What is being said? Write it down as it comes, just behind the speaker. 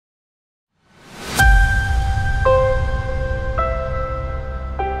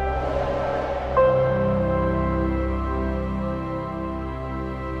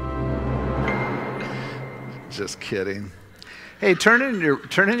Just kidding. Hey, turn in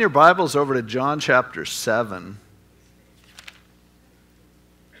your Bibles over to John chapter 7.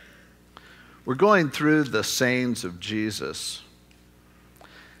 We're going through the sayings of Jesus.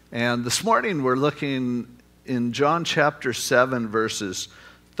 And this morning we're looking in John chapter 7, verses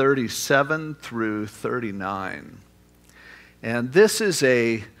 37 through 39. And this is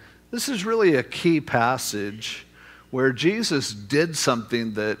really a key passage where Jesus did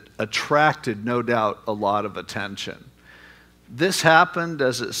something that attracted, no doubt, a lot of attention. This happened,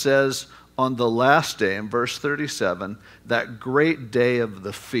 as it says, on the last day, in verse 37, that great day of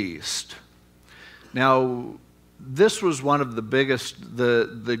the feast. Now, this was one of the biggest,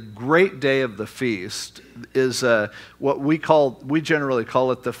 the great day of the feast is what we generally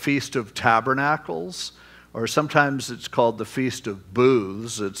call it the Feast of Tabernacles, or sometimes it's called the Feast of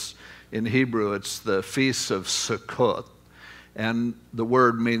Booths. In Hebrew, it's the Feast of Sukkot, and the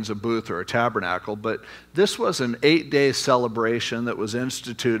word means a booth or a tabernacle, but this was an 8-day celebration that was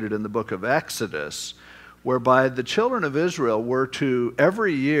instituted in the book of Exodus, whereby the children of Israel were to,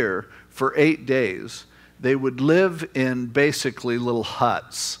 every year, for 8 days, they would live in basically little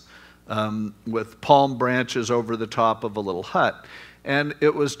huts with palm branches over the top of a little hut. And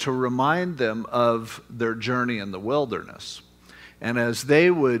it was to remind them of their journey in the wilderness. And as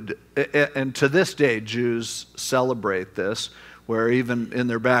they would, and to this day, Jews celebrate this, where even in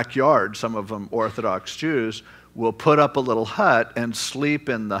their backyard, some of them Orthodox Jews, will put up a little hut and sleep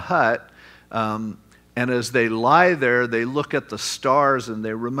in the hut. And as they lie there, they look at the stars and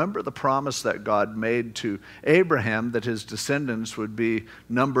they remember the promise that God made to Abraham that his descendants would be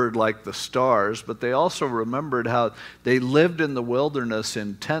numbered like the stars. But they also remembered how they lived in the wilderness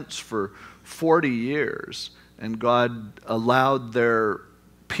in tents for 40 years. And God allowed their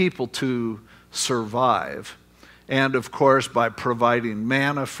people to survive. And of course, by providing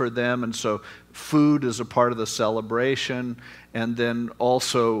manna for them. And so food is a part of the celebration. And then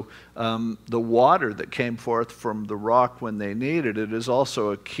also the water that came forth from the rock when they needed it is also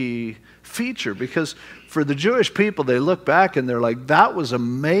a key feature. Because for the Jewish people, they look back and they're like, that was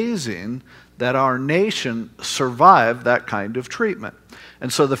amazing that our nation survived that kind of treatment.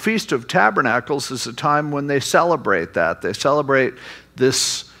 And so the Feast of Tabernacles is a time when they celebrate that. They celebrate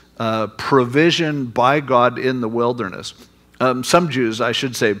this provision by God in the wilderness. Some Jews, I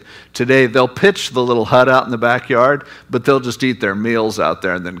should say, today, they'll pitch the little hut out in the backyard, but they'll just eat their meals out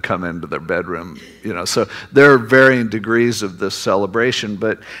there and then come into their bedroom. So there are varying degrees of this celebration.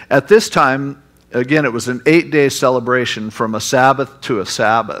 But at this time, again, it was an 8-day celebration from a Sabbath to a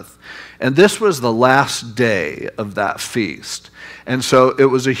Sabbath. And this was the last day of that feast. And so it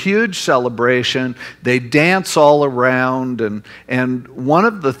was a huge celebration. They dance all around. And one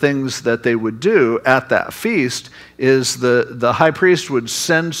of the things that they would do at that feast is the high priest would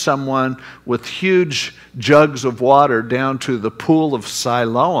send someone with huge jugs of water down to the pool of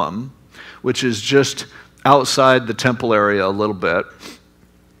Siloam, which is just outside the temple area a little bit.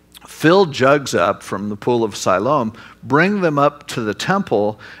 Fill jugs up from the pool of Siloam, bring them up to the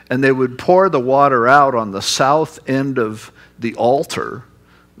temple, and they would pour the water out on the south end of the altar,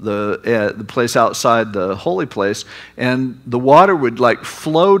 the place outside the holy place, and the water would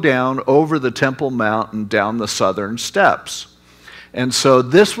flow down over the Temple Mount and down the southern steps. And so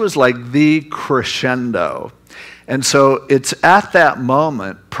this was like the crescendo. And so it's at that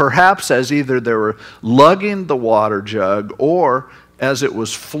moment, perhaps as either they were lugging the water jug or as it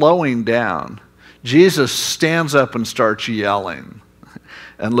was flowing down, Jesus stands up and starts yelling.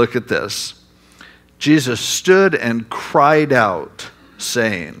 And look at this. Jesus stood and cried out,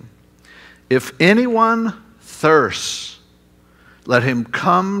 saying, "If anyone thirsts, let him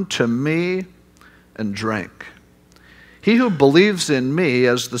come to me and drink. He who believes in me,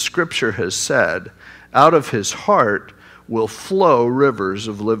 as the scripture has said, out of his heart will flow rivers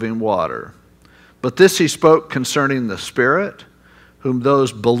of living water." But this he spoke concerning the Spirit, whom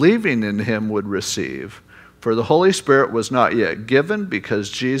those believing in him would receive. For the Holy Spirit was not yet given, because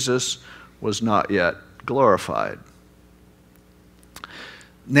Jesus was not yet glorified.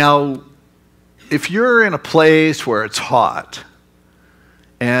 Now, if you're in a place where it's hot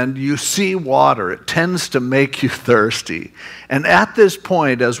and you see water, it tends to make you thirsty. And at this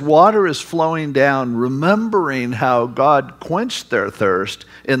point, as water is flowing down, remembering how God quenched their thirst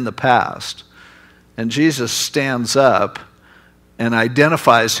in the past, and Jesus stands up and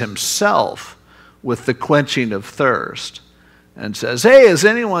identifies himself with the quenching of thirst and says, "Hey, is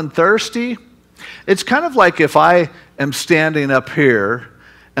anyone thirsty?" It's kind of like if I am standing up here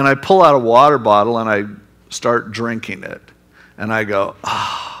and I pull out a water bottle and I start drinking it. And I go,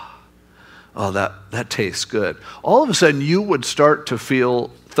 oh, that tastes good. All of a sudden you would start to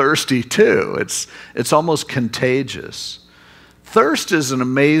feel thirsty too. It's almost contagious. Thirst is an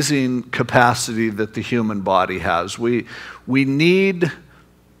amazing capacity that the human body has. We need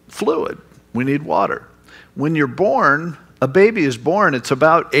fluid. We need water. When you're born, a baby is born, it's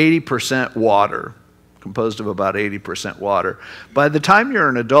about 80% water, composed of about 80% water. By the time you're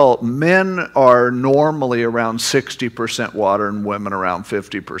an adult, men are normally around 60% water and women around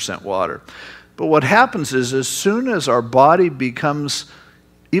 50% water. But what happens is as soon as our body becomes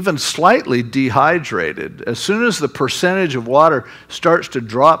even slightly dehydrated, as soon as the percentage of water starts to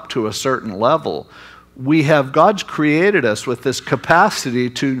drop to a certain level, God's created us with this capacity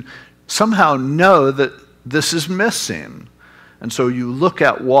to somehow know that this is missing. And so you look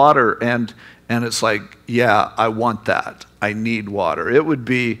at water and it's like, yeah, I want that. I need water.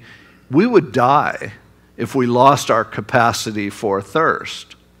 We would die if we lost our capacity for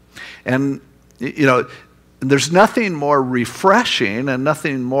thirst. And, there's nothing more refreshing and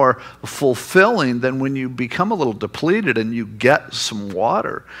nothing more fulfilling than when you become a little depleted and you get some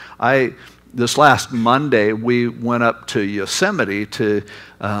water. This last Monday, we went up to Yosemite to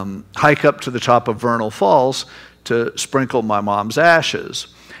hike up to the top of Vernal Falls to sprinkle my mom's ashes.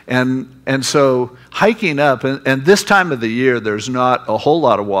 And so hiking up, and this time of the year, there's not a whole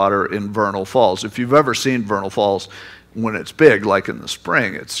lot of water in Vernal Falls. If you've ever seen Vernal Falls when it's big, like in the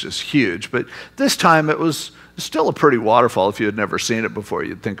spring, it's just huge. But this time it was still a pretty waterfall. If you had never seen it before,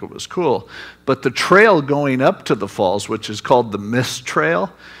 you'd think it was cool. But the trail going up to the falls, which is called the Mist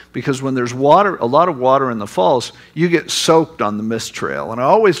Trail, because when there's water, a lot of water in the falls, you get soaked on the mist trail. And I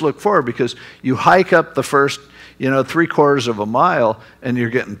always look forward because you hike up the first 3/4 of a mile and you're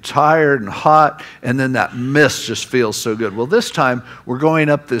getting tired and hot, and then that mist just feels so good. Well, this time we're going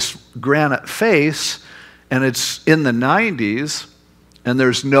up this granite face and it's in the 90s and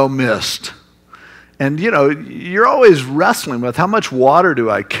there's no mist. And you're always wrestling with how much water do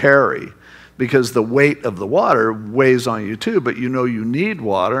I carry? Because the weight of the water weighs on you too, but you need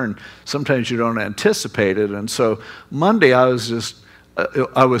water, and sometimes you don't anticipate it. And so Monday I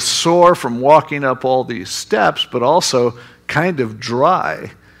was sore from walking up all these steps, but also kind of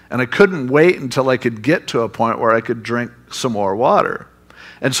dry. And I couldn't wait until I could get to a point where I could drink some more water.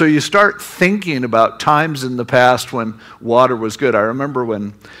 And so you start thinking about times in the past when water was good. I remember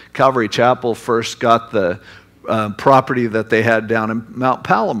when Calvary Chapel first got the property that they had down in Mount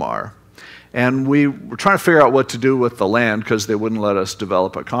Palomar. And we were trying to figure out what to do with the land because they wouldn't let us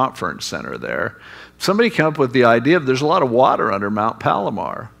develop a conference center there. Somebody came up with the idea of there's a lot of water under Mount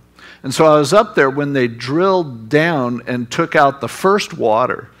Palomar. And so I was up there when they drilled down and took out the first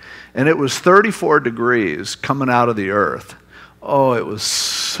water. And it was 34 degrees coming out of the earth. Oh, it was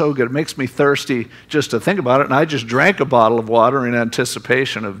so good. It makes me thirsty just to think about it. And I just drank a bottle of water in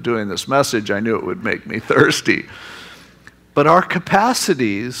anticipation of doing this message. I knew it would make me thirsty. But our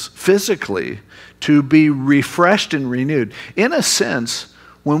capacities physically to be refreshed and renewed, in a sense,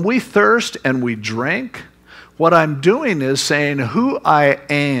 when we thirst and we drink, what I'm doing is saying who I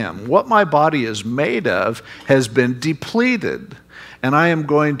am, what my body is made of, has been depleted. And I am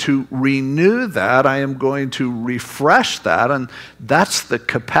going to renew that. I am going to refresh that. And that's the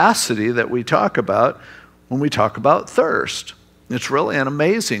capacity that we talk about when we talk about thirst. It's really an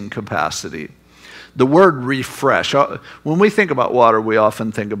amazing capacity. The word refresh, when we think about water, we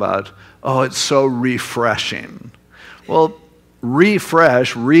often think about, oh, it's so refreshing. Well,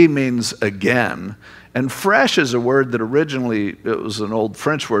 refresh, means again. And fresh is a word that originally, it was an old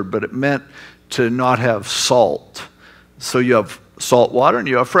French word, but it meant to not have salt. So you have salt water and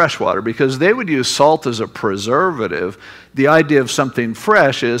you have fresh water, because they would use salt as a preservative. The idea of something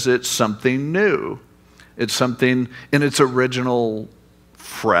fresh is it's something new. It's something in its original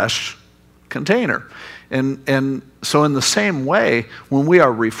fresh container. And so in the same way, when we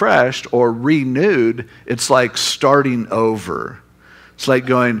are refreshed or renewed, it's like starting over. It's like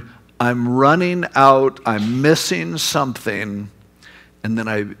going, I'm running out, I'm missing something, and then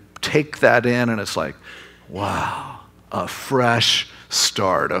I take that in and it's like, wow, a fresh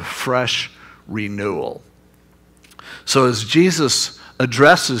start, a fresh renewal. So as Jesus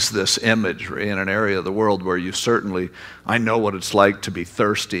addresses this imagery in an area of the world where I know what it's like to be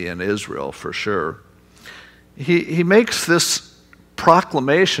thirsty in Israel for sure, he makes this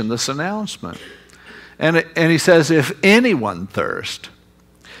proclamation, this announcement. And he says, if anyone thirst.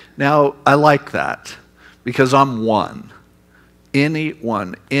 Now, I like that because I'm one.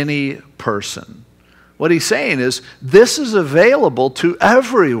 Anyone, any person. What he's saying is, this is available to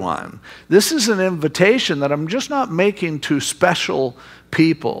everyone. This is an invitation that I'm just not making to special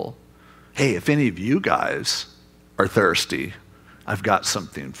people. Hey, if any of you guys are thirsty, I've got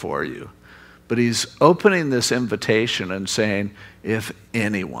something for you. But he's opening this invitation and saying, if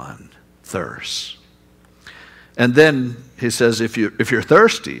anyone thirsts. And then he says, if you're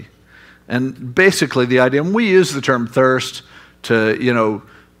thirsty, and basically the idea, and we use the term thirst to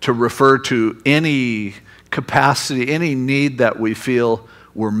refer to any capacity, any need that we feel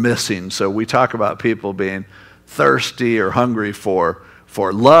we're missing. So we talk about people being thirsty or hungry for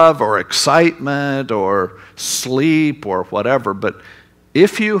love or excitement or sleep or whatever. But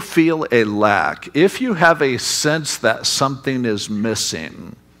if you feel a lack, if you have a sense that something is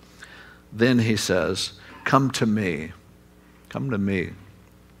missing, then he says, come to me. Come to me.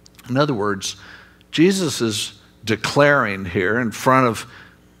 In other words, Jesus is declaring here in front of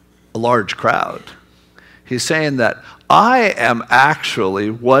a large crowd. He's saying that I am actually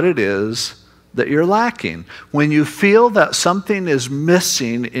what it is that you're lacking. When you feel that something is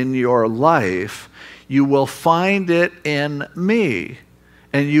missing in your life, you will find it in me.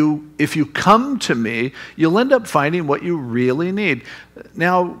 And if you come to me, you'll end up finding what you really need.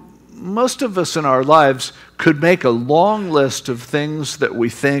 Now, most of us in our lives could make a long list of things that we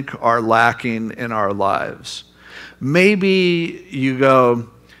think are lacking in our lives. Maybe you go,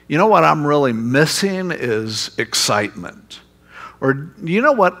 you know what I'm really missing is excitement. Or you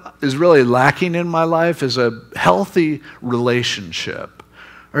know what is really lacking in my life is a healthy relationship.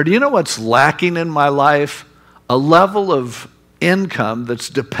 Or do you know what's lacking in my life? A level of income that's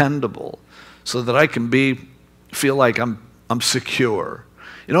dependable so that I can feel like I'm secure.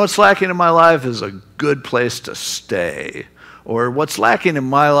 You know what's lacking in my life is a good place to stay. Or what's lacking in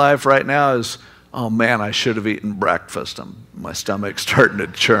my life right now is, oh man, I should have eaten breakfast. My stomach's starting to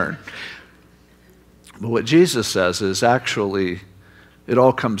churn. But what Jesus says is actually, it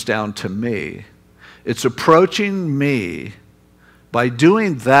all comes down to me. It's approaching me. By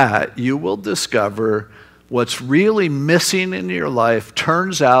doing that, you will discover what's really missing in your life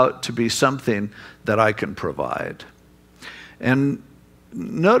turns out to be something that I can provide. And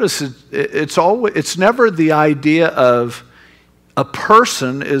notice it's never the idea of a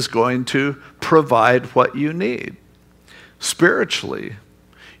person is going to provide what you need. Spiritually,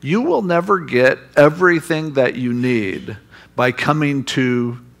 you will never get everything that you need by coming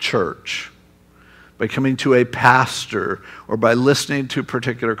to church, by coming to a pastor, or by listening to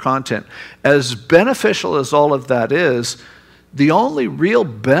particular content. As beneficial as all of that is, the only real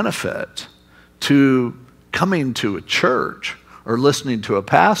benefit to coming to a church or listening to a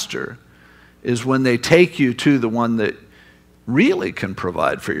pastor is when they take you to the one that really can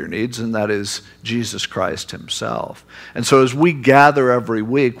provide for your needs, and that is Jesus Christ himself. And so as we gather every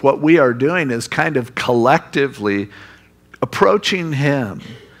week, what we are doing is kind of collectively approaching him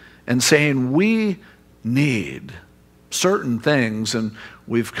and saying we need certain things, and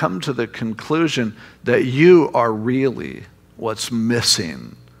we've come to the conclusion that you are really what's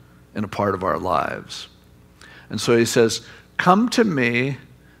missing in a part of our lives. And so he says, come to me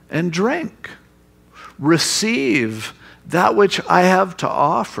and drink. Receive that which I have to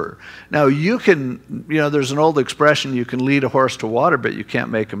offer. Now there's an old expression, you can lead a horse to water, but you can't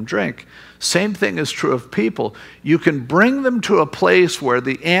make him drink. Same thing is true of people. You can bring them to a place where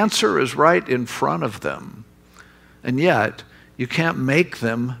the answer is right in front of them, and yet you can't make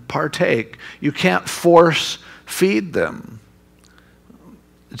them partake. You can't force feed them.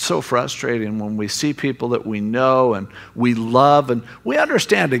 It's so frustrating when we see people that we know and we love and we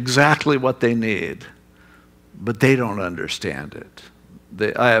understand exactly what they need, but they don't understand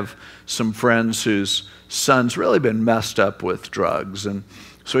it. I have some friends whose son's really been messed up with drugs, and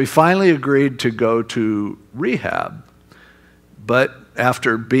so he finally agreed to go to rehab. But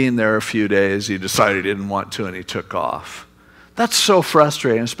after being there a few days, he decided he didn't want to, and he took off. That's so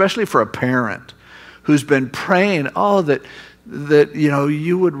frustrating, especially for a parent who's been praying, that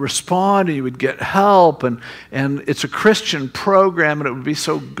you would respond and you would get help, and it's a Christian program and it would be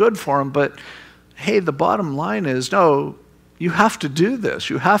so good for him. But hey, the bottom line is, no, you have to do this.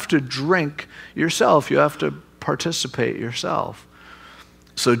 You have to drink yourself. You have to participate yourself.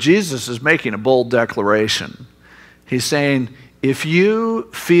 So Jesus is making a bold declaration. He's saying, if you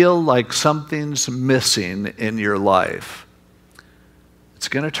feel like something's missing in your life, it's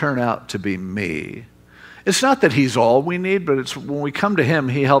going to turn out to be me. It's not that he's all we need, but it's when we come to him,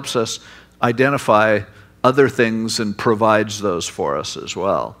 he helps us identify other things and provides those for us as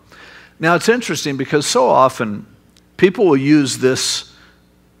well. Now, it's interesting because so often people will use this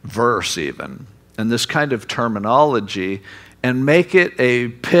verse even, and this kind of terminology, and make it a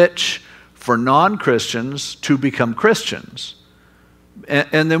pitch for non-Christians to become Christians.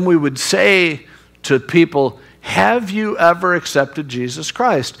 And then we would say to people, have you ever accepted Jesus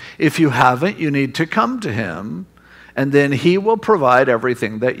Christ? If you haven't, you need to come to him, and then he will provide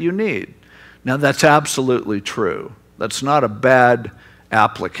everything that you need. Now, that's absolutely true. That's not a bad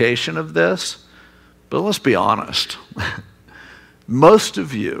application of this, but let's be honest. Most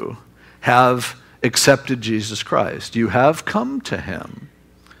of you have accepted Jesus Christ. You have come to him.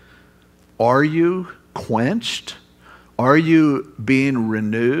 Are you quenched? Are you being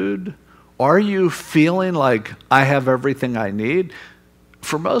renewed? Are you feeling like I have everything I need?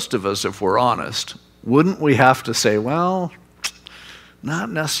 For most of us, if we're honest, wouldn't we have to say, well,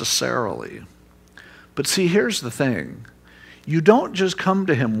 not necessarily. But see, here's the thing. You don't just come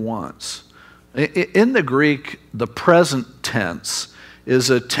to him once. In the Greek, the present tense is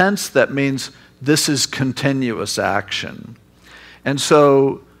a tense that means this is continuous action. And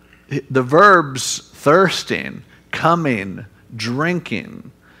so the verbs thirsting, coming,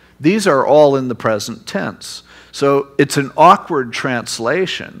 drinking, these are all in the present tense. So it's an awkward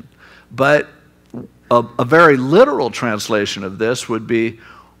translation, but a very literal translation of this would be,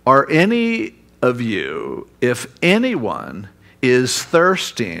 are any of you, if anyone is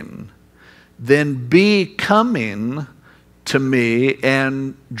thirsting, then be coming to me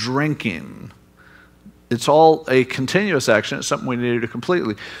and drinking. It's all a continuous action. It's something we need to do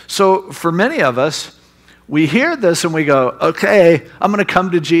completely. So for many of us, we hear this and we go, okay, I'm going to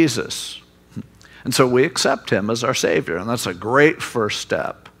come to Jesus. And so we accept him as our Savior, and that's a great first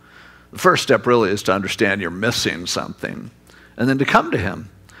step. The first step really is to understand you're missing something, and then to come to him.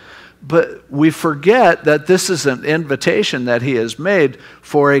 But we forget that this is an invitation that he has made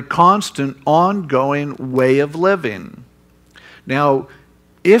for a constant, ongoing way of living. Now,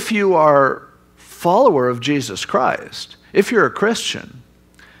 if you are a follower of Jesus Christ, if you're a Christian,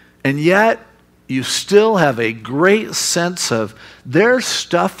 and yet you still have a great sense of there's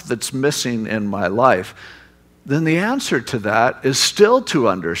stuff that's missing in my life, then the answer to that is still to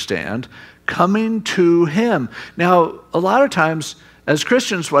understand coming to him. Now, a lot of times as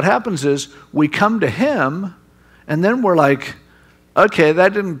Christians, what happens is we come to him and then we're like, okay,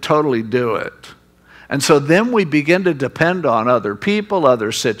 that didn't totally do it. And so then we begin to depend on other people,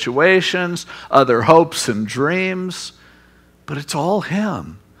 other situations, other hopes and dreams. But it's all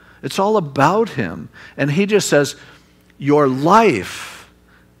him. It's all about him. And he just says, your life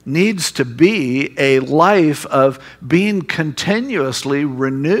needs to be a life of being continuously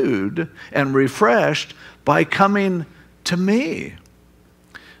renewed and refreshed by coming to me.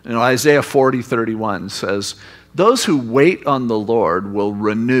 You know, Isaiah 40:31 says, those who wait on the Lord will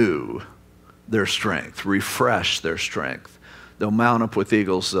renew their strength, refresh their strength. They'll mount up with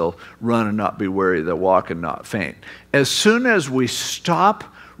eagles, they'll run and not be weary, they'll walk and not faint. As soon as we stop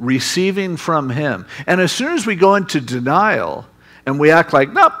receiving from him, and as soon as we go into denial and we act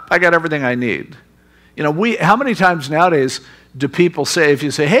like, nope, I got everything I need. You know, how many times nowadays do people say, if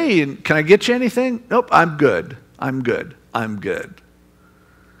you say, hey, can I get you anything? Nope, I'm good, I'm good, I'm good.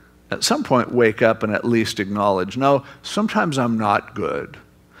 At some point, wake up and at least acknowledge, no, sometimes I'm not good.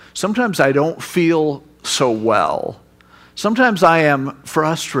 Sometimes I don't feel so well. Sometimes I am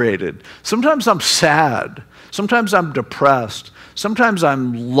frustrated. Sometimes I'm sad. Sometimes I'm depressed. Sometimes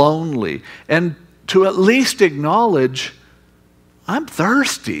I'm lonely. And to at least acknowledge, I'm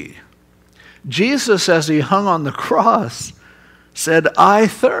thirsty. Jesus, as he hung on the cross, said, I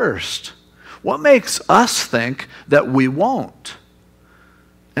thirst. What makes us think that we won't?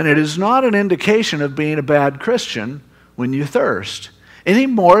 And it is not an indication of being a bad Christian when you thirst, any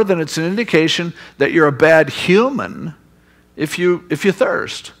more than it's an indication that you're a bad human if you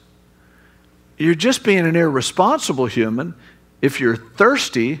thirst. You're just being an irresponsible human if you're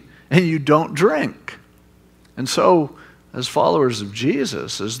thirsty and you don't drink. And so, as followers of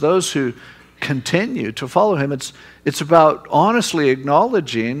Jesus, as those who continue to follow him, it's about honestly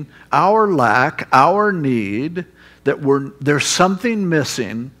acknowledging our lack, our need, that there's something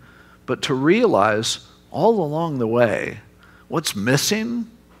missing, but to realize all along the way, what's missing,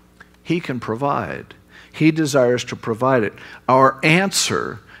 he can provide. He desires to provide it. Our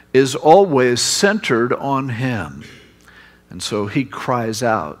answer is always centered on him. And so he cries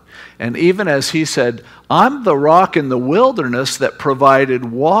out. And even as he said, I'm the rock in the wilderness that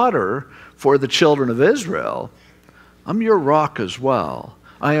provided water for the children of Israel, I'm your rock as well.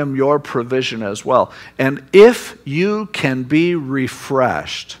 I am your provision as well. And if you can be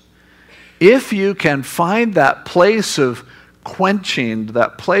refreshed, if you can find that place of quenching,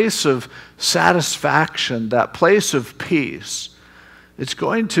 that place of satisfaction, that place of peace, it's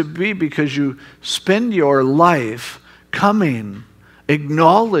going to be because you spend your life coming,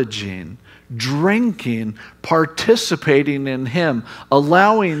 acknowledging, drinking, participating in him,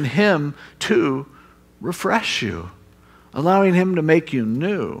 allowing him to refresh you, allowing him to make you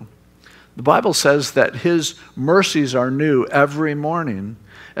new. The Bible says that his mercies are new every morning.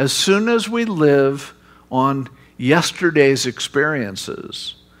 As soon as we live on yesterday's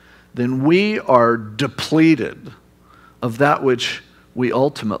experiences, then we are depleted of that which we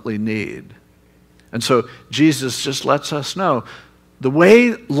ultimately need. And so Jesus just lets us know the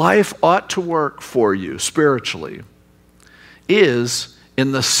way life ought to work for you spiritually is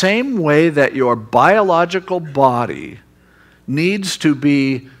in the same way that your biological body needs to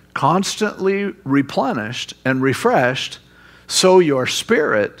be constantly replenished and refreshed, so your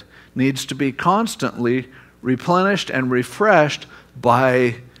spirit needs to be constantly replenished and refreshed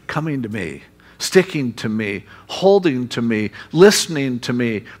by coming to me, sticking to me, holding to me, listening to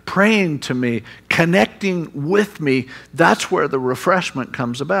me, praying to me, connecting with me. That's where the refreshment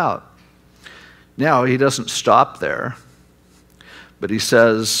comes about. Now, he doesn't stop there, but he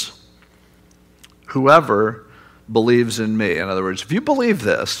says, whoever believes in me. In other words, if you believe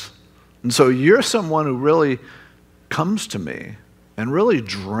this, and so you're someone who really comes to me and really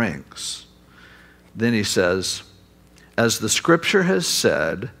drinks, then he says, as the scripture has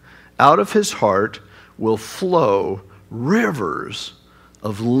said, out of his heart will flow rivers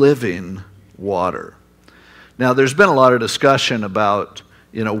of living water. Now, there's been a lot of discussion about,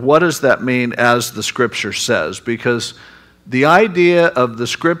 what does that mean as the scripture says? Because the idea of the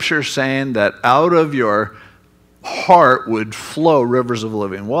scripture saying that out of your heart would flow rivers of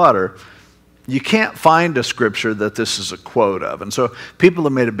living water, you can't find a scripture that this is a quote of. And so people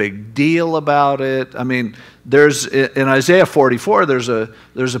have made a big deal about it. I mean, there's in Isaiah 44, there's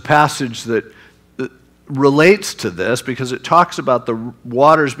a passage that relates to this because it talks about the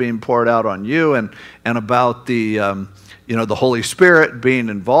waters being poured out on you and about the the Holy Spirit being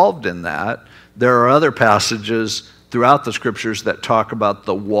involved in that. There are other passages throughout the scriptures that talk about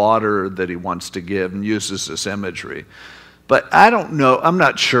the water that he wants to give and uses this imagery. But I don't know, I'm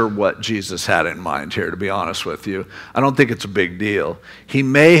not sure what Jesus had in mind here, to be honest with you. I don't think it's a big deal. He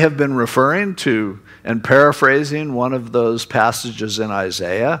may have been referring to and paraphrasing one of those passages in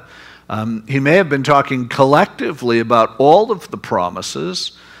Isaiah. He may have been talking collectively about all of the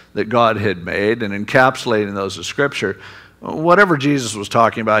promises that God had made and encapsulating those in Scripture. Whatever Jesus was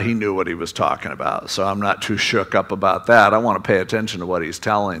talking about, he knew what he was talking about. So I'm not too shook up about that. I want to pay attention to what he's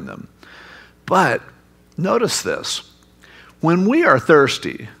telling them. But notice this. When we are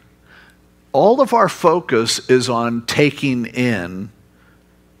thirsty, all of our focus is on taking in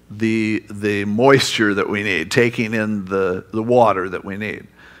the moisture that we need, taking in the water that we need.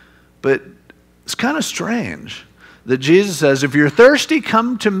 But it's kind of strange that Jesus says, if you're thirsty,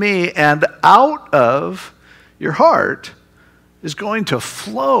 come to me, and out of your heart is going to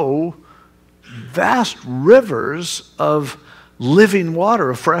flow vast rivers of living water,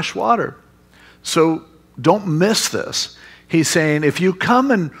 of fresh water. So don't miss this. He's saying, if you come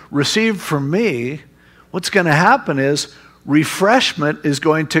and receive from me, what's going to happen is refreshment is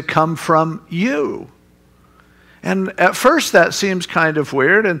going to come from you. And at first that seems kind of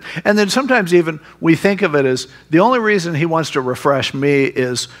weird, and then sometimes even we think of it as the only reason he wants to refresh me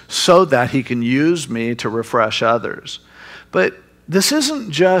is so that he can use me to refresh others. But this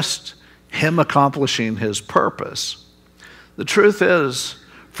isn't just him accomplishing his purpose. The truth is,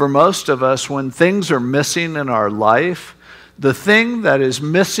 for most of us, when things are missing in our life, the thing that is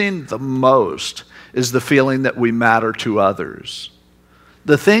missing the most is the feeling that we matter to others.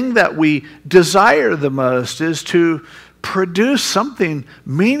 The thing that we desire the most is to produce something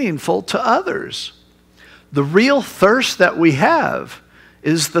meaningful to others. The real thirst that we have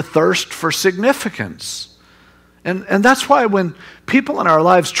is the thirst for significance. And that's why when people in our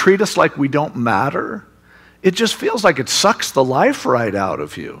lives treat us like we don't matter, it just feels like it sucks the life right out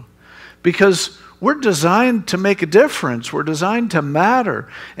of you. Because we're designed to make a difference. We're designed to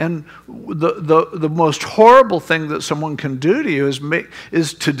matter. And the most horrible thing that someone can do to you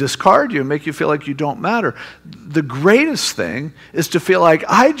is to discard you and make you feel like you don't matter. The greatest thing is to feel like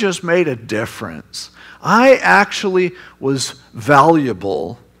I just made a difference. I actually was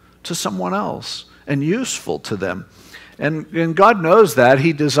valuable to someone else and useful to them. And God knows that.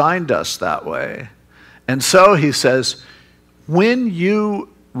 He designed us that way. And so he says, when you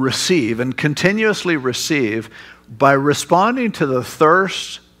receive and continuously receive by responding to the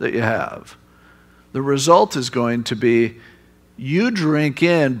thirst that you have, the result is going to be you drink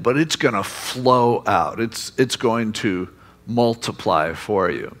in, but it's going to flow out. It's going to multiply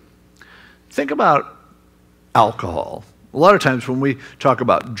for you. Think about alcohol. A lot of times when we talk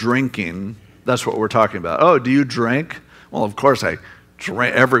about drinking, that's what we're talking about. Oh, do you drink? Well, of course I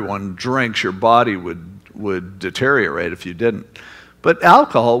drink. Everyone drinks. Your body would deteriorate if you didn't. But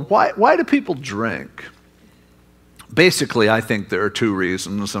alcohol, why do people drink? Basically, I think there are two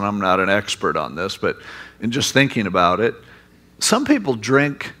reasons, and I'm not an expert on this, but in just thinking about it, some people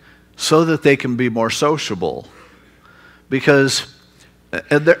drink so that they can be more sociable. Because,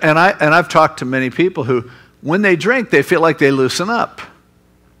 I've talked to many people who, when they drink, they feel like they loosen up,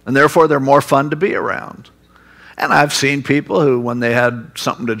 and therefore they're more fun to be around. And I've seen people who, when they had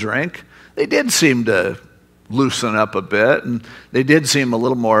something to drink, they did seem to loosen up a bit, and they did seem a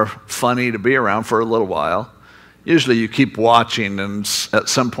little more funny to be around for a little while. Usually you keep watching, and at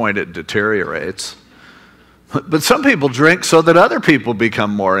some point it deteriorates. But some people drink so that other people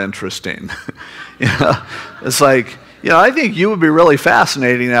become more interesting. It's like, I think you would be really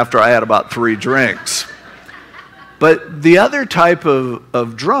fascinating after I had about 3 drinks. But the other type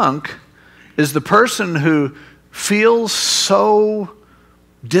of drunk is the person who feels so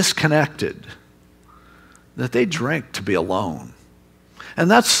disconnected that they drink to be alone.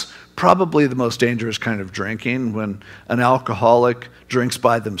 And that's probably the most dangerous kind of drinking, when an alcoholic drinks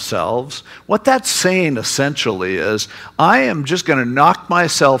by themselves. What that's saying essentially is, I am just going to knock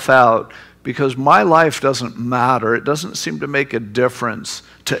myself out because my life doesn't matter. It doesn't seem to make a difference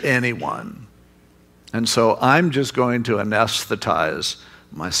to anyone. And so I'm just going to anesthetize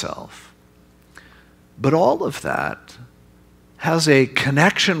myself. But all of that has a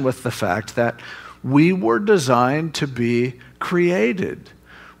connection with the fact that we were designed to be created.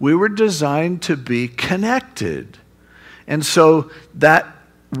 We were designed to be connected. And so that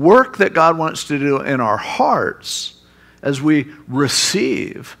work that God wants to do in our hearts as we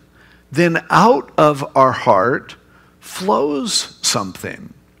receive, then out of our heart flows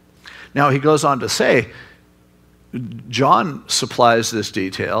something. Now he goes on to say, John supplies this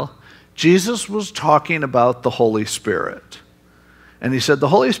detail. Jesus was talking about the Holy Spirit. And he said the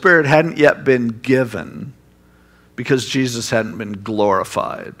Holy Spirit hadn't yet been given because Jesus hadn't been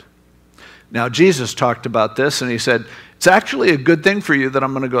glorified. Now Jesus talked about this, and he said, it's actually a good thing for you that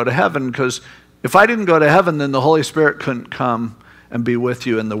I'm going to go to heaven, because if I didn't go to heaven, then the Holy Spirit couldn't come and be with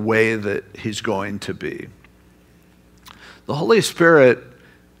you in the way that he's going to be. The Holy Spirit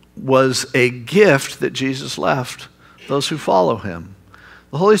was a gift that Jesus left those who follow him.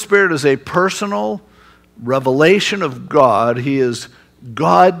 The Holy Spirit is a personal revelation of God. He is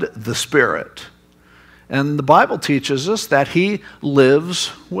God the Spirit. And the Bible teaches us that he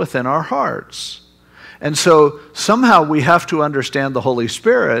lives within our hearts. And so somehow we have to understand the Holy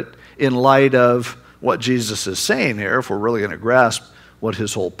Spirit in light of what Jesus is saying here, if we're really going to grasp what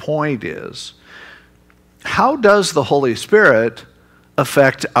his whole point is. How does the Holy Spirit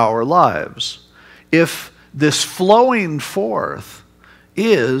affect our lives? If this flowing forth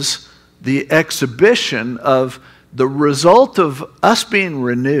is the exhibition of the result of us being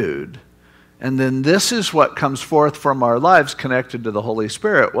renewed, and then this is what comes forth from our lives connected to the Holy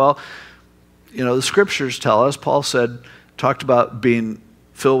Spirit. Well, the scriptures tell us, Paul talked about being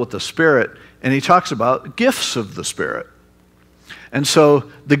filled with the Spirit, and he talks about gifts of the Spirit. And so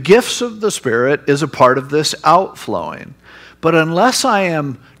the gifts of the Spirit is a part of this outflowing. But unless I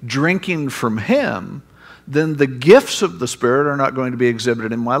am drinking from him, then the gifts of the Spirit are not going to be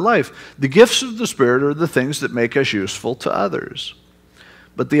exhibited in my life. The gifts of the Spirit are the things that make us useful to others.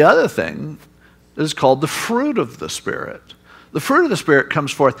 But the other thing is called the fruit of the Spirit. The fruit of the Spirit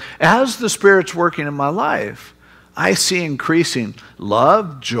comes forth as the Spirit's working in my life. I see increasing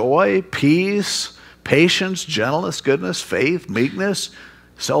love, joy, peace, patience, gentleness, goodness, faith, meekness,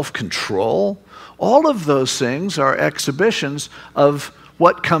 self-control. All of those things are exhibitions of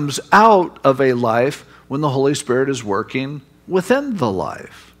what comes out of a life when the Holy Spirit is working within the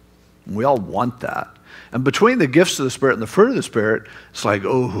life. And we all want that. And between the gifts of the Spirit and the fruit of the Spirit, it's like,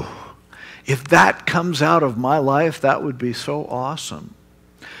 if that comes out of my life, that would be so awesome.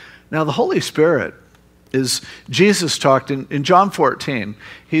 Now, the Holy Spirit is, Jesus talked in John 14,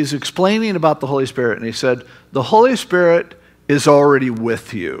 he's explaining about the Holy Spirit, and he said, the Holy Spirit is already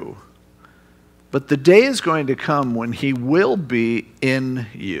with you, but the day is going to come when he will be in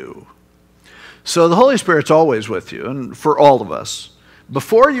you. So the Holy Spirit's always with you, and for all of us.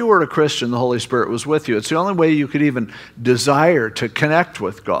 Before you were a Christian, the Holy Spirit was with you. It's the only way you could even desire to connect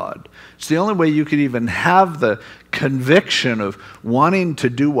with God. It's the only way you could even have the conviction of wanting to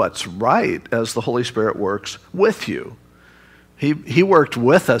do what's right as the Holy Spirit works with you. He worked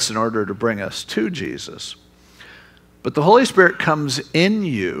with us in order to bring us to Jesus. But the Holy Spirit comes in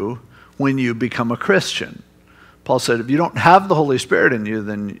you when you become a Christian. Paul said, if you don't have the Holy Spirit in you,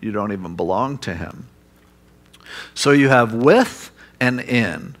 then you don't even belong to him. So you have with and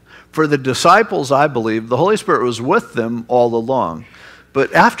in. For the disciples, I believe, the Holy Spirit was with them all along.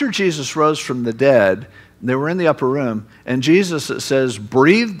 But after Jesus rose from the dead, they were in the upper room, and Jesus, it says,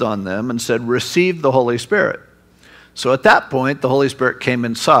 breathed on them and said, receive the Holy Spirit. So at that point, the Holy Spirit came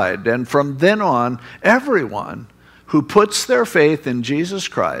inside. And from then on, everyone who puts their faith in Jesus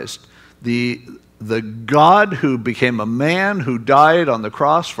Christ, the God who became a man, who died on the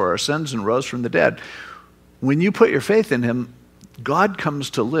cross for our sins and rose from the dead, when you put your faith in him, God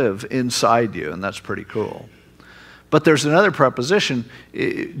comes to live inside you, and that's pretty cool. But there's another proposition.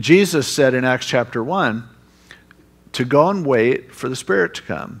 Jesus said in Acts chapter 1 to go and wait for the Spirit to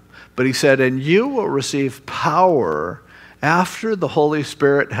come. But he said, and you will receive power after the Holy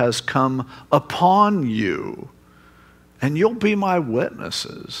Spirit has come upon you, and you'll be my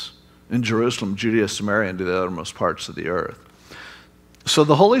witnesses in Jerusalem, Judea, Samaria, and to the uttermost parts of the earth. So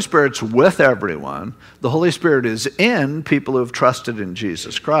the Holy Spirit's with everyone. The Holy Spirit is in people who have trusted in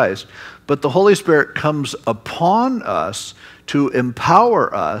Jesus Christ. But the Holy Spirit comes upon us to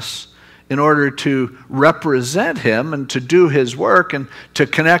empower us in order to represent him and to do his work and to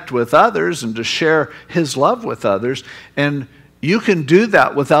connect with others and to share his love with others. And you can do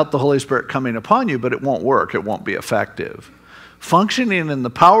that without the Holy Spirit coming upon you, but it won't work. It won't be effective. Functioning in the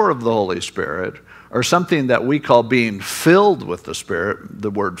power of the Holy Spirit, or something that we call being filled with the Spirit,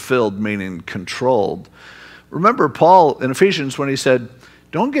 the word filled meaning controlled. Remember Paul in Ephesians when he said,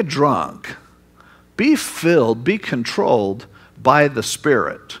 don't get drunk. Be filled, be controlled by the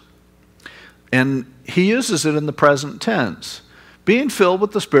Spirit. And he uses it in the present tense. Being filled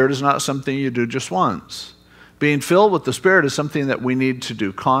with the Spirit is not something you do just once. Being filled with the Spirit is something that we need to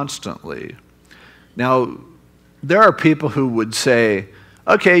do constantly. Now, there are people who would say,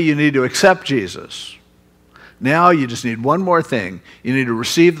 okay, you need to accept Jesus. Now you just need one more thing. You need to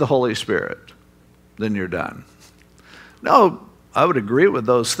receive the Holy Spirit. Then you're done. No, I would agree with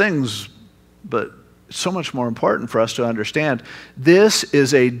those things, but it's so much more important for us to understand this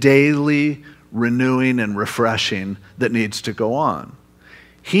is a daily renewing and refreshing that needs to go on.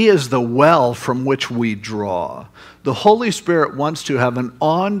 He is the well from which we draw. The Holy Spirit wants to have an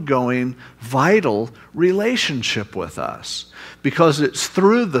ongoing, vital relationship with us because it's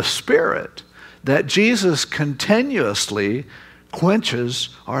through the Spirit that Jesus continuously quenches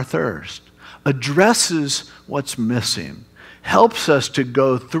our thirst, addresses what's missing, helps us to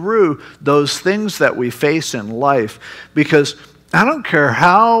go through those things that we face in life. Because I don't care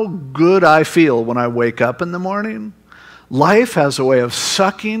how good I feel when I wake up in the morning, life has a way of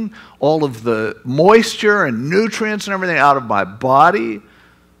sucking all of the moisture and nutrients and everything out of my body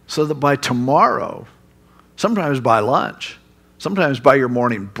so that by tomorrow, sometimes by lunch, sometimes by your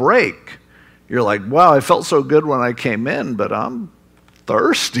morning break, you're like, wow, I felt so good when I came in, but I'm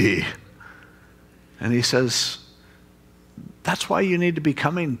thirsty. And he says, that's why you need to be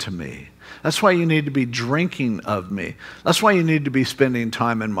coming to me. That's why you need to be drinking of me. That's why you need to be spending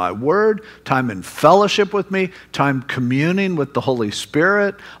time in my word, time in fellowship with me, time communing with the Holy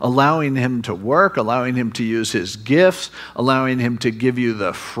Spirit, allowing him to work, allowing him to use his gifts, allowing him to give you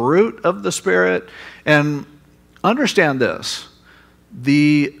the fruit of the Spirit. And understand this,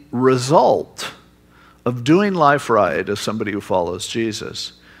 the result of doing life right as somebody who follows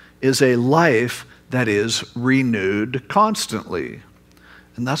Jesus is a life that is renewed constantly.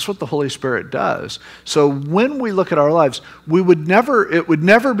 And that's what the Holy Spirit does. So when we look at our lives, it would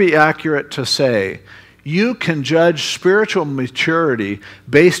never be accurate to say, you can judge spiritual maturity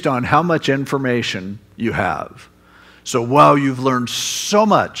based on how much information you have. So, wow, you've learned so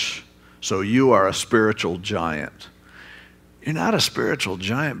much, so you are a spiritual giant. You're not a spiritual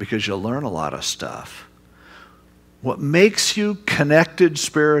giant because you learn a lot of stuff. What makes you connected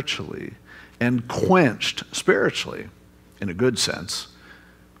spiritually and quenched spiritually, in a good sense,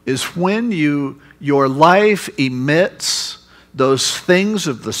 is when your life emits those things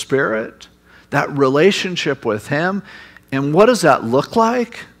of the Spirit, that relationship with him. And what does that look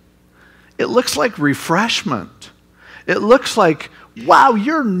like? It looks like refreshment. It looks like, wow,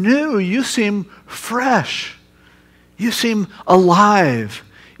 you're new. You seem fresh. You seem alive.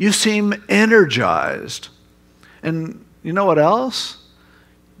 You seem energized. And you know what else?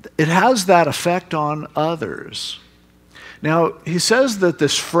 It has that effect on others. Now, he says that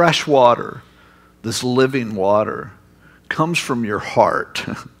this fresh water, this living water, comes from your heart,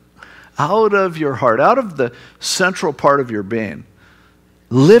 out of your heart, out of the central part of your being,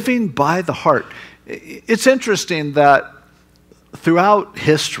 living by the heart. It's interesting that throughout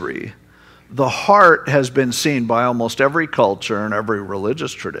history, the heart has been seen by almost every culture and every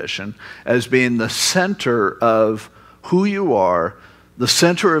religious tradition as being the center of who you are, the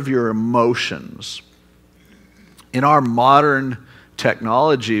center of your emotions. In our modern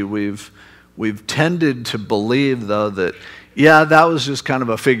technology, we've tended to believe, though, that, yeah, that was just kind of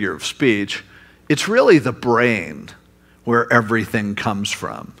a figure of speech. It's really the brain where everything comes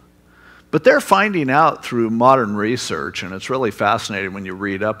from. But they're finding out through modern research, and it's really fascinating when you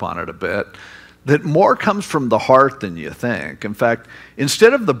read up on it a bit, that more comes from the heart than you think. In fact,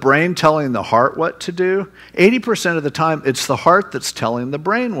 instead of the brain telling the heart what to do, 80% of the time it's the heart that's telling the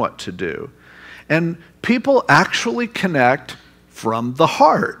brain what to do. And people actually connect from the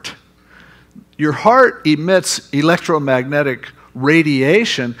heart. Your heart emits electromagnetic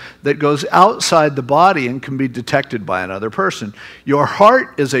radiation that goes outside the body and can be detected by another person. Your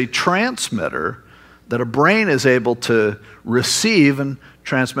heart is a transmitter that a brain is able to receive and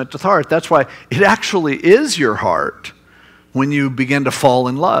transmit to the heart. That's why it actually is your heart when you begin to fall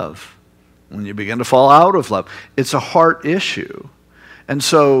in love, when you begin to fall out of love. It's a heart issue. And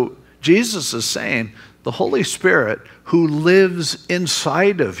so Jesus is saying the Holy Spirit who lives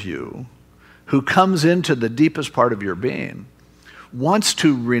inside of you, who comes into the deepest part of your being, wants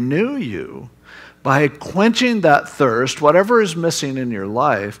to renew you by quenching that thirst, whatever is missing in your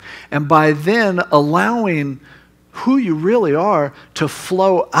life, and by then allowing who you really are to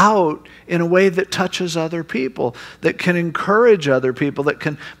flow out in a way that touches other people, that can encourage other people, that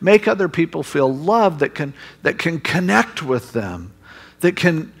can make other people feel loved, that can connect with them, that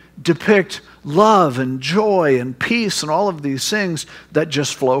can depict love and joy and peace and all of these things that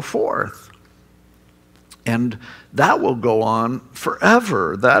just flow forth. And that will go on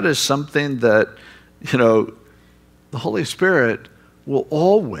forever. That is something that, the Holy Spirit will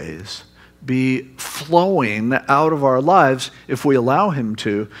always be flowing out of our lives if we allow him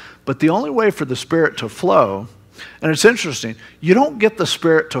to. But the only way for the Spirit to flow, and it's interesting, you don't get the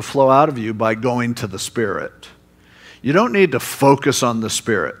Spirit to flow out of you by going to the Spirit. You don't need to focus on the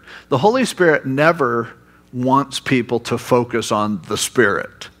Spirit. The Holy Spirit never wants people to focus on the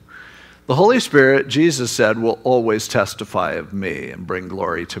Spirit. The Holy Spirit, Jesus said, will always testify of me and bring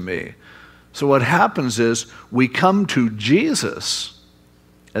glory to me. So what happens is we come to Jesus,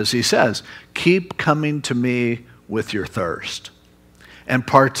 as he says, keep coming to me with your thirst and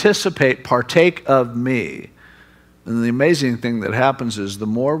partake of me. And the amazing thing that happens is the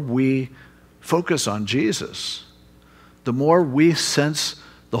more we focus on Jesus, the more we sense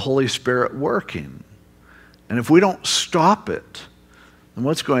the Holy Spirit working. And if we don't stop it, then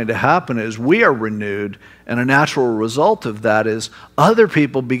what's going to happen is we are renewed, and a natural result of that is other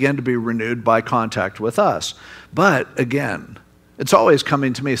people begin to be renewed by contact with us. But again, it's always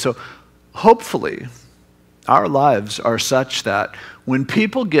coming to me. So hopefully our lives are such that when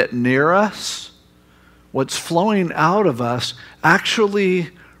people get near us, what's flowing out of us actually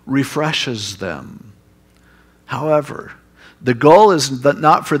refreshes them. However, the goal is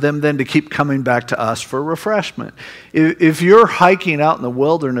not for them then to keep coming back to us for refreshment. If you're hiking out in the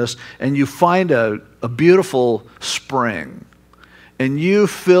wilderness and you find a beautiful spring and you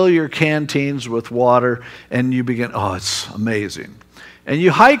fill your canteens with water and you begin, oh, it's amazing. And you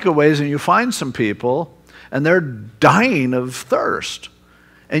hike a ways and you find some people and they're dying of thirst.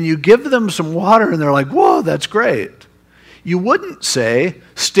 And you give them some water and they're like, whoa, that's great. You wouldn't say,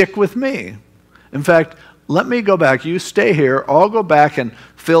 stick with me. In fact, let me go back. You stay here. I'll go back and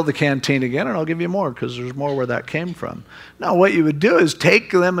fill the canteen again, and I'll give you more because there's more where that came from. Now, what you would do is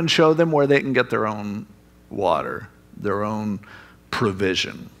take them and show them where they can get their own water, their own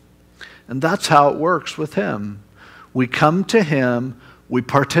provision. And that's how it works with him. We come to him, we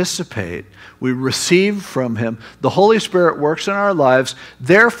participate, we receive from him. The Holy Spirit works in our lives.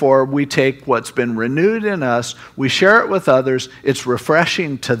 Therefore, we take what's been renewed in us, we share it with others, it's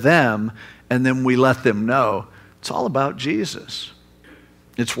refreshing to them, and then we let them know it's all about Jesus.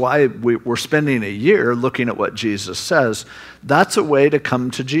 It's why we're spending a year looking at what Jesus says. That's a way to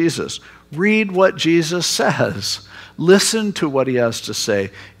come to Jesus. Read what Jesus says. Listen to what he has to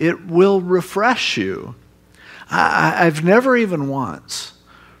say. It will refresh you. I've never even once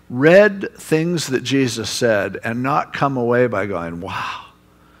read things that Jesus said and not come away by going, wow,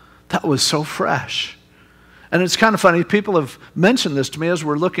 that was so fresh. And it's kind of funny, people have mentioned this to me as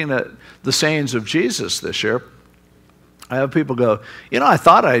we're looking at the sayings of Jesus this year. I have people go, I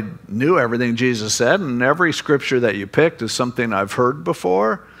thought I knew everything Jesus said, and every scripture that you picked is something I've heard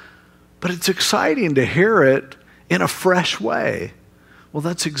before, but it's exciting to hear it in a fresh way. Well,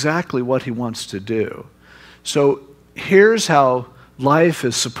 that's exactly what he wants to do. So here's how life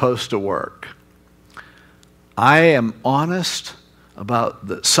is supposed to work. I am honest about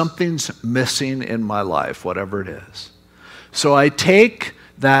that something's missing in my life, whatever it is. So I take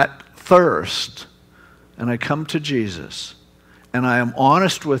that thirst and I come to Jesus and I am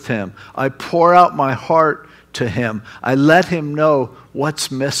honest with him. I pour out my heart to him. I let him know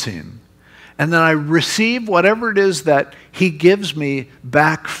what's missing. And then I receive whatever it is that he gives me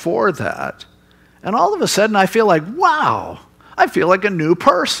back for that. And all of a sudden I feel like, wow, I feel like a new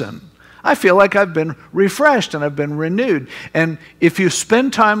person. I feel like I've been refreshed and I've been renewed. And if you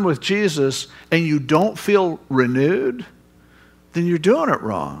spend time with Jesus and you don't feel renewed, then you're doing it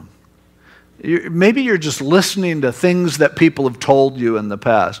wrong. Maybe you're just listening to things that people have told you in the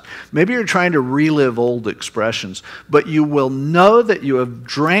past. Maybe you're trying to relive old expressions. But you will know that you have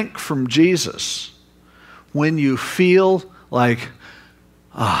drank from Jesus when you feel like,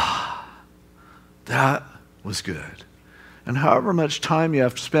 that was good. And however much time you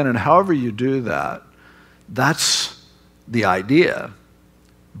have to spend and however you do that, that's the idea.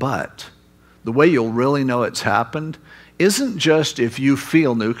 But the way you'll really know it's happened isn't just if you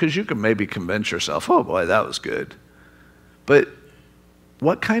feel new, because you can maybe convince yourself, oh boy, that was good. But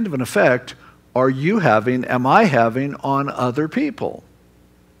what kind of an effect are you having, am I having on other people?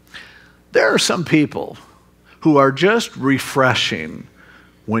 There are some people who are just refreshing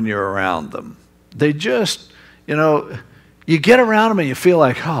when you're around them. They just, you get around them and you feel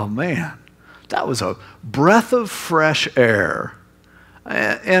like, oh man, that was a breath of fresh air.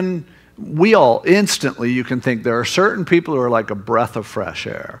 And we all instantly, you can think there are certain people who are like a breath of fresh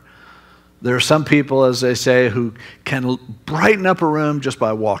air. There are some people, as they say, who can brighten up a room just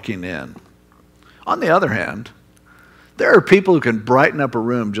by walking in. On the other hand, there are people who can brighten up a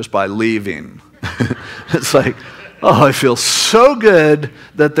room just by leaving. It's like, oh, I feel so good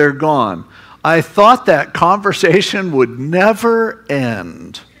that they're gone. I thought that conversation would never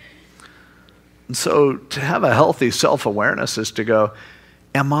end. And so to have a healthy self-awareness is to go,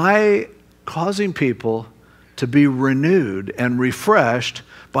 am I causing people to be renewed and refreshed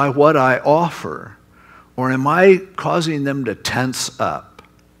by what I offer? Or am I causing them to tense up?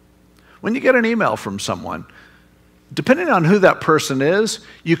 When you get an email from someone, depending on who that person is,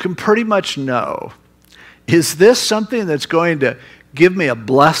 you can pretty much know, is this something that's going to give me a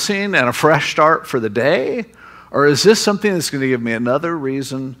blessing and a fresh start for the day? Or is this something that's going to give me another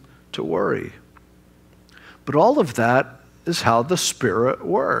reason to worry? But all of that is how the Spirit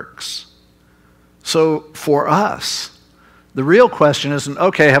works. So for us, the real question isn't,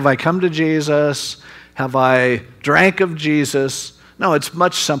 okay, have I come to Jesus? Have I drank of Jesus? No, it's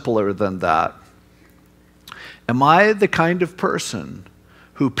much simpler than that. Am I the kind of person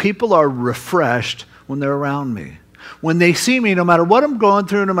who people are refreshed when they're around me? When they see me, no matter what I'm going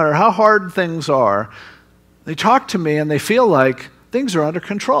through, no matter how hard things are, they talk to me and they feel like things are under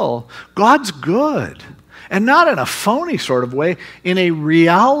control. God's good. And not in a phony sort of way, in a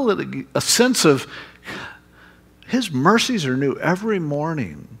reality, a sense of His mercies are new every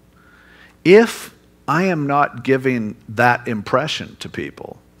morning. If I am not giving that impression to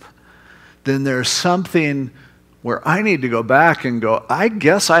people, then there's something where I need to go back and go, I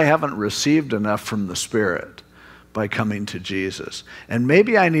guess I haven't received enough from the Spirit by coming to Jesus. And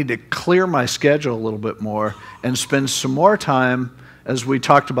maybe I need to clear my schedule a little bit more and spend some more time, as we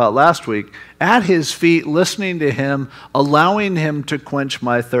talked about last week, at His feet, listening to Him, allowing Him to quench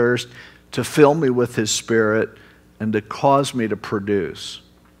my thirst, to fill me with His Spirit, and to cause me to produce.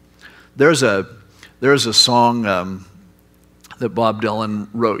 There's a song that Bob Dylan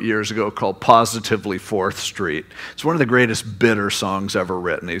wrote years ago called Positively 4th Street. It's one of the greatest bitter songs ever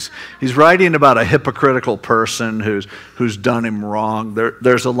written. He's writing about a hypocritical person who's done him wrong.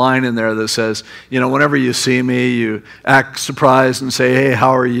 There's a line in there that says, whenever you see me, you act surprised and say, hey,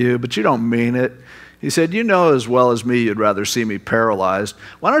 how are you? But you don't mean it. He said, you know as well as me you'd rather see me paralyzed.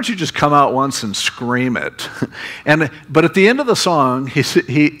 Why don't you just come out once and scream it? But at the end of the song, this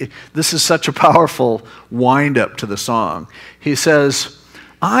is such a powerful wind-up to the song. He says,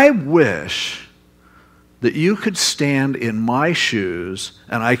 I wish that you could stand in my shoes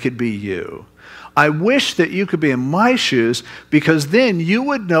and I could be you. I wish that you could be in my shoes, because then you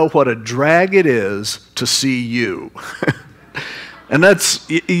would know what a drag it is to see you. And that's,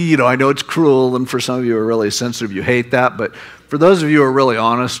 I know it's cruel, and for some of you who are really sensitive, you hate that, but for those of you who are really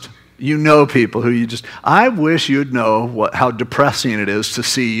honest, you know people who I wish you'd know how depressing it is to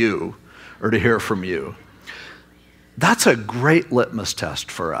see you or to hear from you. That's a great litmus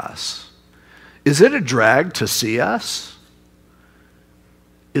test for us. Is it a drag to see us?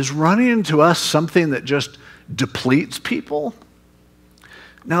 Is running into us something that just depletes people?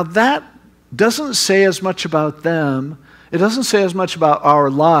 Now that doesn't say as much about them. It doesn't say as much about our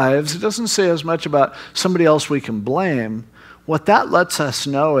lives. It doesn't say as much about somebody else we can blame. What that lets us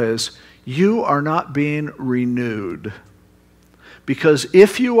know is you are not being renewed. Because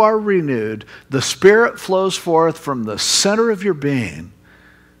if you are renewed, the Spirit flows forth from the center of your being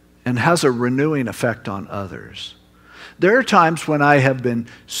and has a renewing effect on others. There are times when I have been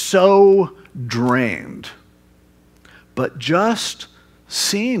so drained, but just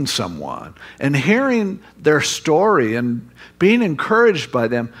seeing someone and hearing their story and being encouraged by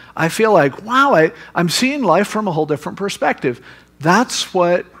them, I feel like, wow, I'm seeing life from a whole different perspective. That's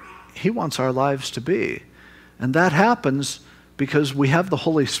what he wants our lives to be. And that happens because we have the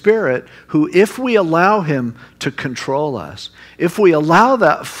Holy Spirit who, if we allow him to control us, if we allow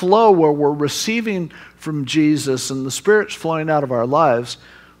that flow where we're receiving from Jesus and the Spirit's flowing out of our lives,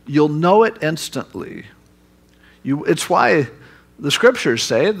 you'll know it instantly. It's why the scriptures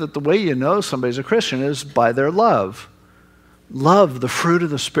say that the way you know somebody's a Christian is by their love. Love, the fruit of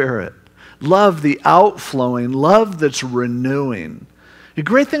the Spirit. Love, the outflowing. Love that's renewing. The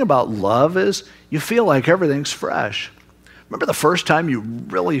great thing about love is you feel like everything's fresh. Remember the first time you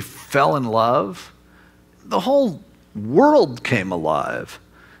really fell in love? The whole world came alive.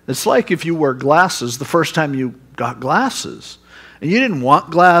 It's like if you wear glasses the first time you got glasses. And you didn't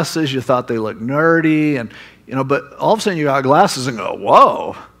want glasses, you thought they looked nerdy, and but all of a sudden you got glasses and go,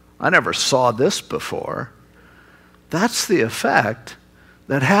 whoa, I never saw this before. That's the effect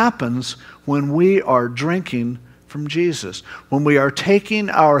that happens when we are drinking from Jesus. When we are taking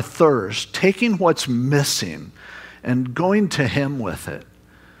our thirst, taking what's missing, and going to him with it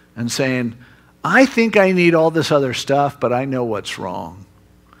and saying, I think I need all this other stuff, but I know what's wrong.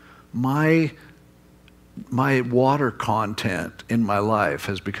 My water content in my life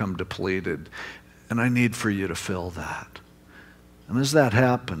has become depleted, and I need for you to fill that. And as that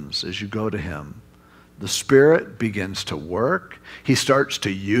happens, as you go to him, the Spirit begins to work. He starts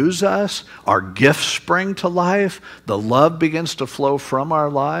to use us. Our gifts spring to life. The love begins to flow from our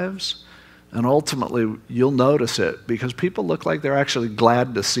lives. And ultimately, you'll notice it because people look like they're actually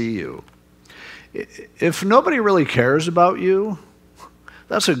glad to see you. If nobody really cares about you,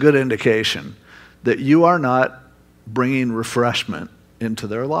 that's a good indication that you are not bringing refreshment into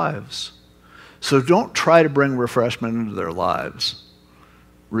their lives. So don't try to bring refreshment into their lives.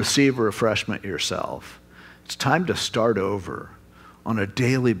 Receive refreshment yourself. It's time to start over on a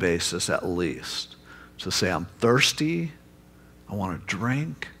daily basis at least. To say, I'm thirsty, I want to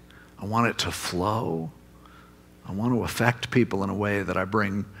drink, I want it to flow, I want to affect people in a way that I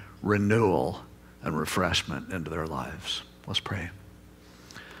bring renewal and refreshment into their lives. Let's pray.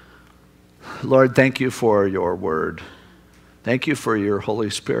 Lord, thank you for your word. Thank you for your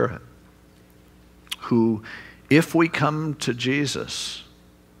Holy Spirit, who, if we come to Jesus,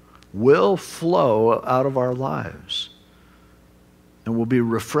 will flow out of our lives and will be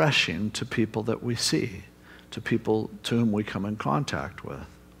refreshing to people that we see, to people to whom we come in contact with.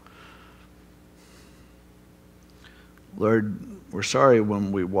 Lord, we're sorry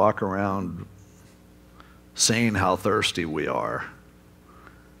when we walk around saying how thirsty we are,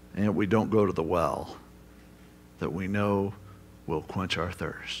 and we don't go to the well that we know will quench our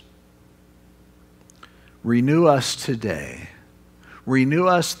thirst. Renew us today. Renew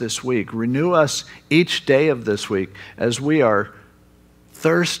us this week. Renew us each day of this week as we are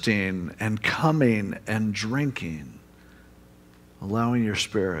thirsting and coming and drinking, allowing your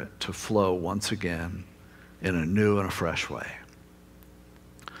Spirit to flow once again in a new and a fresh way.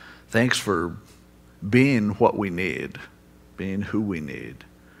 Thanks for being what we need, being who we need.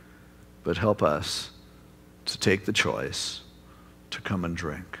 But help us to take the choice to come and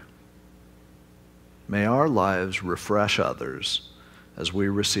drink. May our lives refresh others as we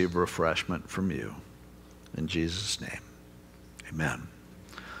receive refreshment from you. In Jesus' name, amen.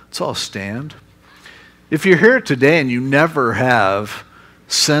 Let's all stand. If you're here today and you never have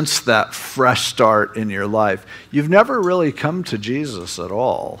sensed that fresh start in your life, you've never really come to Jesus at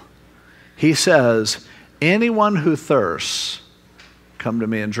all. He says, anyone who thirsts, come to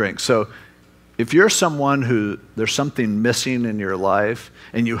me and drink. So if you're someone who there's something missing in your life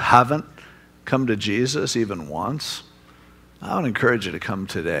and you haven't come to Jesus even once, I would encourage you to come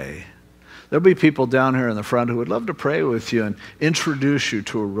today. There'll be people down here in the front who would love to pray with you and introduce you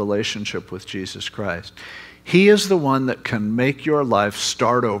to a relationship with Jesus Christ. He is the one that can make your life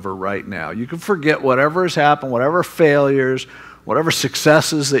start over right now. You can forget whatever has happened, whatever failures, whatever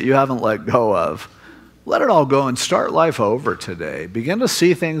successes that you haven't let go of. Let it all go and start life over today. Begin to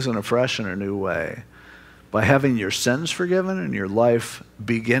see things in a fresh and a new way by having your sins forgiven and your life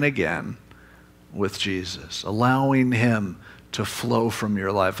begin again with Jesus, allowing him to flow from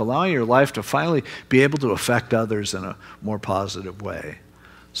your life, allowing your life to finally be able to affect others in a more positive way.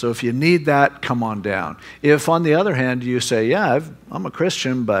 So if you need that, come on down. If, on the other hand, you say, yeah, I'm a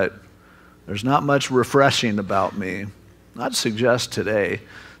Christian, but there's not much refreshing about me, I'd suggest today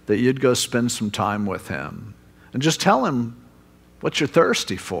that you'd go spend some time with him and just tell him what you're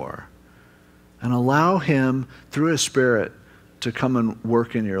thirsty for and allow him, through his Spirit, to come and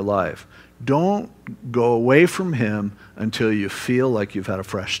work in your life, don't go away from him until you feel like you've had a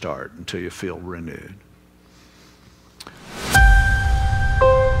fresh start, until you feel renewed.